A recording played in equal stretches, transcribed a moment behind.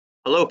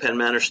Hello, Penn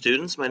Manor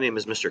students. My name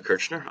is Mr.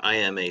 Kirchner. I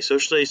am a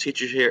social studies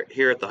teacher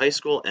here at the high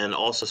school and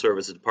also serve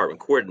as a department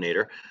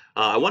coordinator.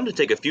 I wanted to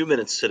take a few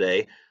minutes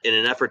today in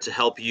an effort to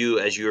help you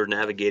as you're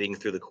navigating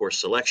through the course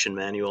selection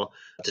manual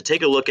to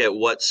take a look at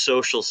what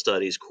social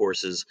studies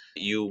courses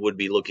you would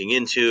be looking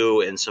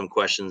into and some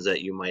questions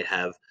that you might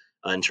have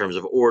in terms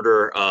of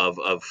order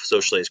of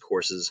social studies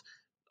courses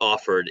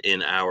offered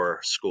in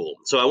our school.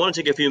 So I want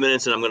to take a few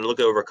minutes and I'm going to look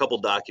over a couple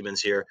documents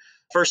here.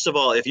 First of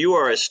all, if you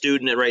are a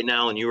student right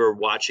now and you are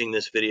watching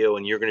this video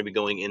and you're going to be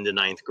going into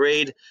ninth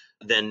grade,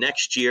 then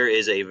next year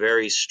is a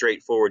very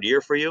straightforward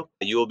year for you.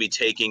 You will be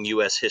taking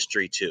U.S.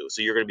 History 2.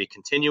 So you're going to be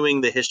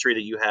continuing the history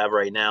that you have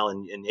right now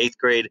in eighth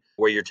grade,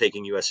 where you're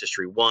taking U.S.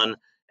 History 1,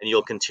 and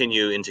you'll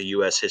continue into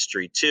U.S.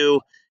 History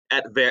 2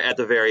 at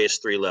the various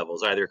three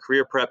levels, either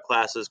career prep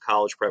classes,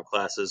 college prep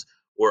classes,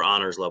 or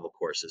honors level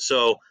courses.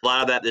 So a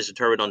lot of that is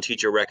determined on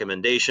teacher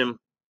recommendation,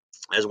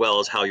 as well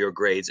as how your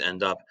grades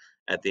end up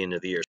at the end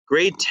of the year.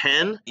 Grade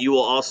 10, you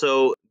will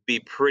also be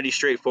pretty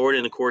straightforward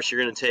in the course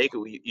you're going to take.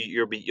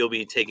 You'll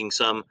be taking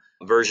some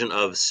version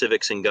of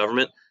civics and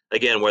government.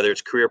 Again, whether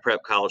it's career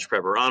prep, college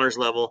prep, or honors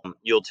level,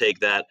 you'll take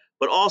that.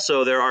 But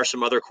also there are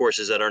some other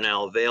courses that are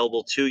now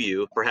available to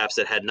you, perhaps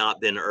that had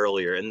not been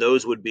earlier. And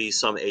those would be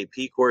some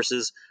AP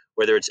courses,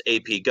 whether it's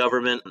AP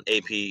government,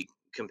 AP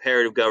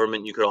comparative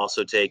government. You could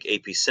also take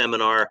AP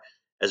seminar,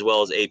 as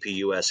well as AP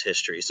US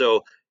history.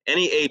 So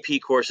any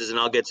AP courses, and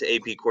I'll get to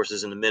AP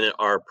courses in a minute,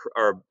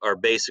 are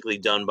basically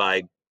done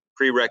by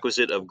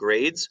prerequisite of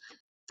grades,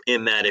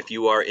 in that if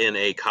you are in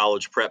a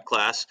college prep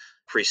class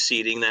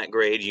preceding that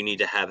grade, you need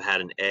to have had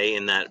an A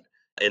in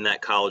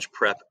that college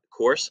prep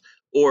course.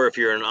 Or if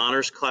you're in an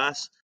honors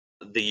class,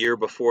 the year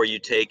before you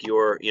take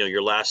your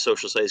last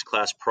social studies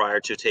class prior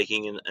to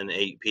taking an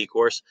AP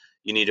course,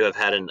 you need to have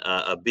had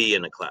a B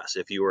in a class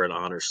if you were an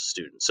honors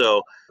student.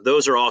 So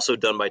those are also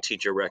done by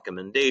teacher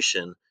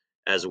recommendation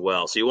as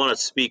well. So you want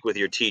to speak with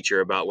your teacher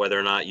about whether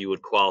or not you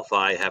would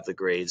qualify, have the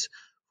grades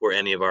for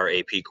any of our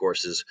AP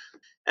courses.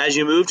 As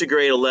you move to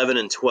grade 11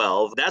 and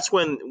 12, that's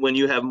when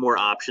you have more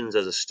options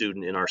as a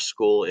student in our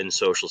school in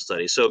social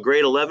studies. So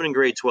grade 11 and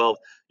grade 12,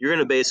 you're going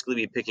to basically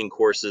be picking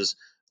courses,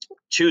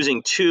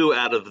 choosing 2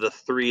 out of the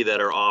 3 that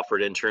are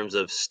offered in terms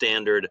of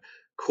standard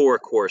core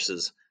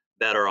courses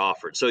that are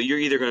offered. So you're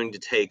either going to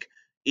take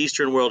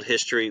Eastern World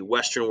History,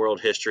 Western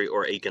World History,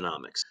 or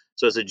Economics.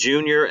 So as a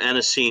junior and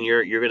a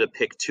senior, you're going to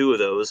pick 2 of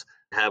those,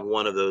 have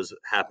one of those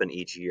happen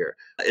each year.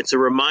 It's a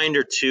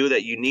reminder, too,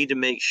 that you need to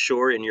make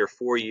sure in your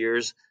 4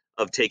 years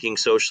of taking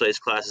social studies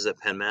classes at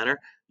Penn Manor,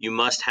 you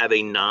must have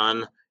a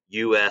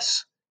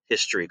non-U.S.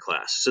 history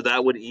class. So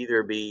that would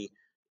either be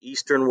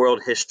Eastern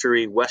World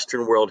History,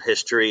 Western World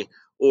History,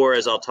 or,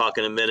 as I'll talk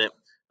in a minute,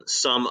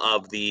 some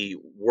of the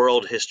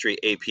World History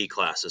AP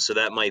classes. So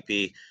that might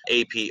be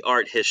AP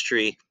Art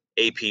History,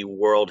 AP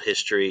World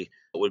History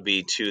would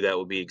be 2 that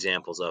would be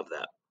examples of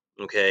that.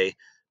 Okay.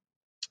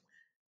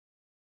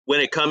 When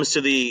it comes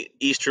to the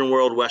Eastern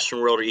World, Western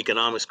World, or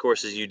Economics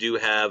courses, you do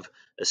have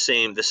the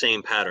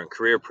same pattern: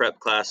 career prep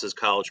classes,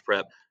 college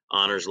prep,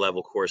 honors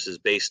level courses,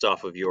 based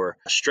off of your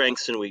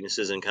strengths and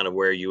weaknesses and kind of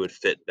where you would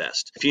fit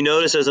best. If you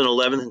notice, as an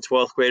 11th and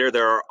 12th grader,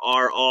 there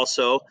are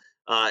also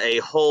a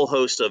whole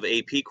host of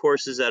AP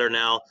courses that are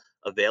now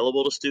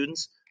available to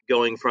students,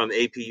 going from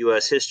AP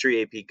US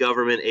History, AP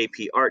Government,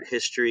 AP Art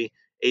History,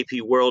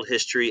 AP World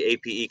History,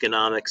 AP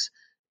Economics,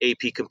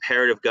 AP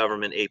Comparative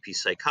Government, AP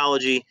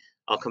Psychology.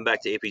 I'll come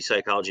back to AP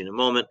Psychology in a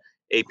moment,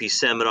 AP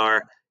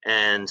Seminar,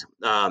 and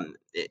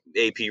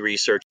AP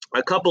Research.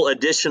 A couple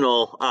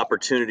additional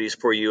opportunities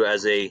for you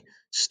as a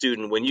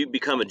student. When you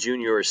become a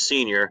junior or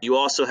senior, you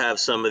also have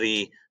some of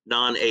the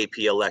non-AP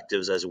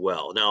electives as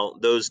well. Now,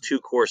 those 2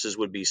 courses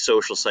would be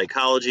Social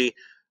Psychology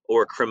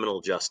or Criminal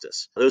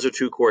Justice. Those are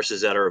 2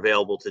 courses that are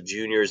available to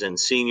juniors and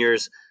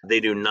seniors. They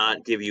do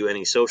not give you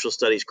any social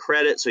studies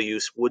credit, so you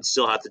would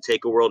still have to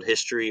take a World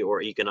History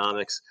or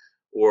Economics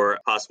or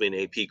possibly an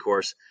AP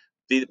course.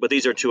 But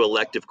these are 2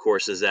 elective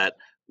courses that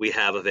we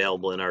have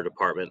available in our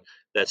department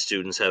that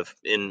students have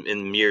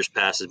in years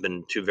past has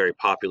been 2 very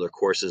popular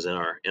courses in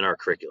our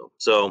curriculum.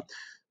 So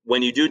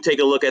when you do take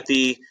a look at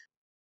the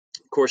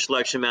course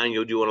selection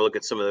manual, you do want to look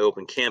at some of the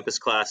open campus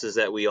classes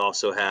that we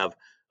also have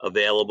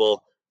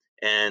available.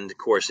 And of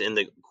course, in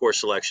the course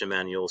selection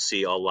manual, you'll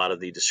see a lot of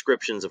the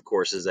descriptions of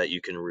courses that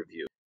you can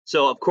review.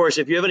 So of course,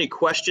 if you have any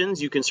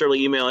questions, you can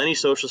certainly email any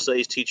social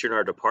studies teacher in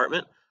our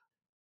department,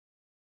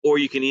 or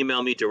you can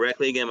email me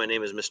directly. Again, my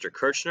name is Mr.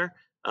 Kirchner,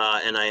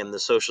 and I am the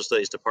Social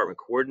Studies Department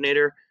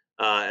Coordinator,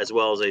 as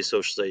well as a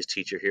Social Studies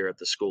teacher here at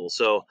the school.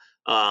 So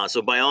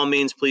by all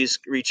means, please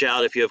reach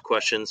out if you have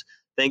questions.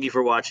 Thank you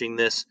for watching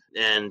this,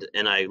 and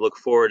I look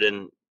forward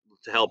to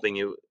helping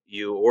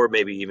you or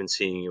maybe even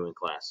seeing you in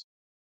class.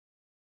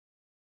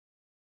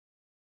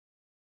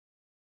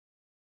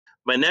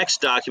 My next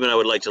document I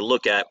would like to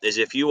look at is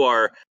if you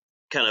are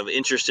kind of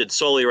interested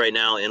solely right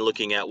now in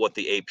looking at what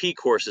the AP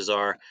courses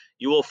are,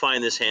 you will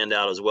find this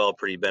handout as well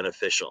pretty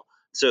beneficial.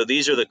 So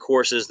these are the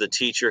courses, the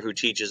teacher who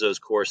teaches those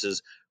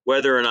courses,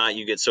 whether or not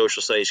you get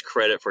social studies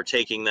credit for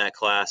taking that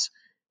class,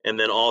 and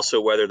then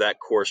also whether that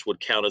course would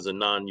count as a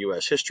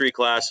non-U.S. history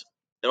class.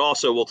 And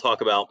also we'll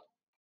talk about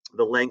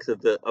the length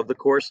of the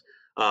course,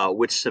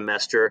 which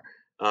semester,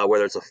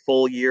 whether it's a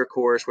full year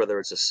course, whether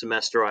it's a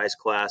semesterized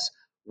class,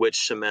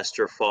 which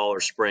semester, fall or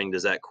spring,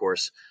 does that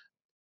course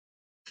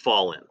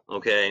fall in.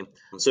 Okay,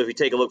 so if you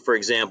take a look, for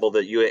example,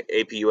 the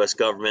AP US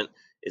Government,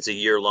 it's a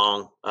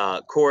year-long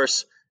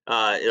course.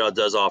 It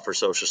does offer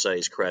social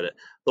studies credit.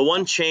 The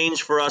one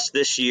change for us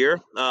this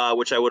year,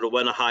 which I would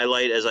want to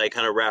highlight as I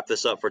kind of wrap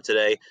this up for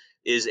today,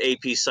 is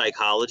AP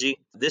Psychology.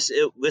 This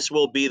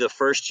will be the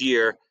first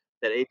year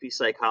that AP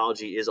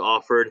Psychology is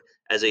offered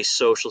as a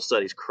social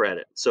studies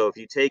credit. So if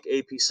you take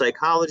AP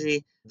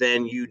Psychology,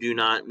 then you do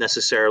not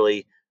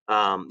necessarily,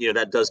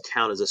 that does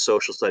count as a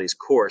social studies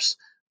course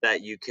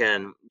that you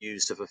can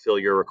use to fulfill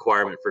your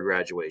requirement for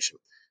graduation.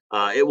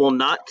 It will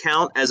not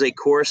count as a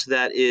course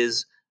that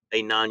is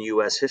a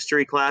non-U.S.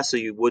 history class, so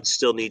you would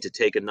still need to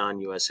take a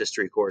non-U.S.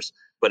 history course,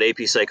 but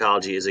AP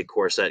Psychology is a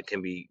course that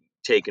can be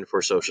taken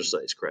for social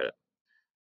studies credit.